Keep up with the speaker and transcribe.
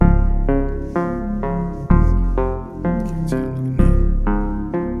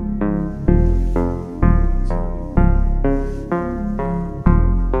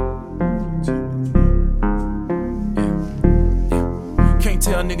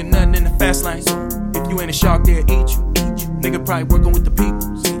nigga nothing in the fast lane. If you ain't a shark, they'll eat you. Nigga probably working with the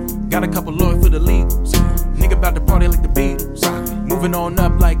people. Got a couple lawyers for the legals. Nigga about to party like the Beatles. Moving on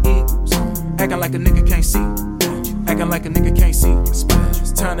up like eagles. Acting like a nigga can't see. Acting like a nigga can't see.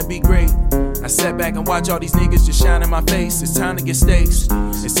 It's time to be great. I sat back and watch all these niggas just shine in my face. It's time to get steaks.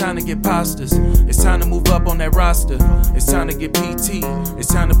 It's time to get pastas. It's time to move up on that roster. It's time to get PT. It's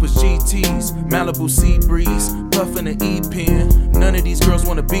time to push GTs. Malibu sea breeze. Puffin' an E-pen. None of these girls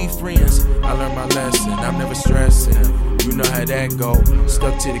wanna be friends. I learned my lesson. I'm never stressing. You know how that go.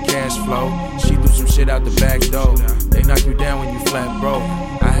 Stuck to the cash flow. She threw some shit out the back door. They knock you down when you flat broke.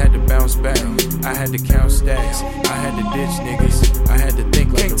 I had to bounce back. I had to count stacks. I had to ditch niggas. I had to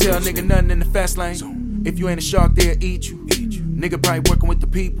think like. Can't tell nigga nothing in the fast lane. If you ain't a shark, they'll eat you. Nigga probably working with the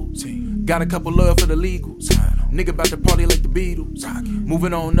people. Got a couple love for the legals. Nigga about to party like the Beatles.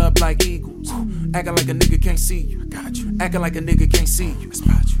 Moving on up like eagles. Acting like a nigga can't see you. Acting like a nigga can't see you.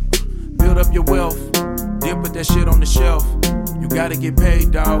 Build up your wealth. Then put that shit on the shelf. You gotta get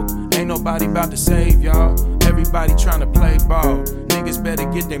paid, dawg. Ain't nobody about to save y'all. Everybody tryna play ball. Niggas better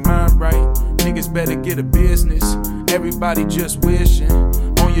get their mind right. Niggas better get a business. Everybody just wishing.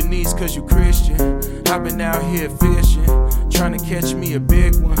 On your knees cause you Christian. I've been out here fishing. Tryna catch me a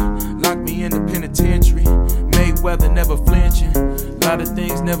big one. Lock me in the penitentiary. Mayweather never flinching. Lot of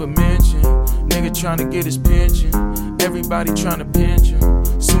things never mentioned. Nigga tryna get his pension. Everybody tryna pinch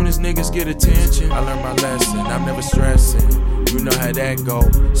him. Soon as niggas get attention, I learned my lesson, I'm never stressing. You know how that go.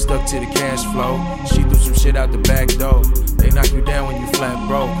 Stuck to the cash flow. She threw some shit out the back door. They knock you down when you flat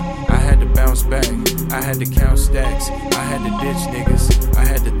broke. I had to bounce back. I had to count stacks. I had to ditch niggas. I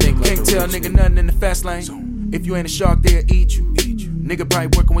had to think like. Can't tell nigga nothing in the fast lane. If you ain't a shark, they'll eat you. Nigga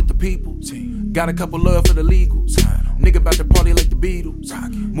probably working with the people. Got a couple love for the legals. Nigga about to party like the Beatles.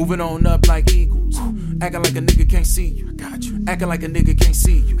 Moving on up like eagles. Acting like a nigga can't see you. Acting like a nigga can't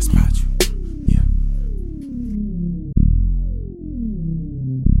see you.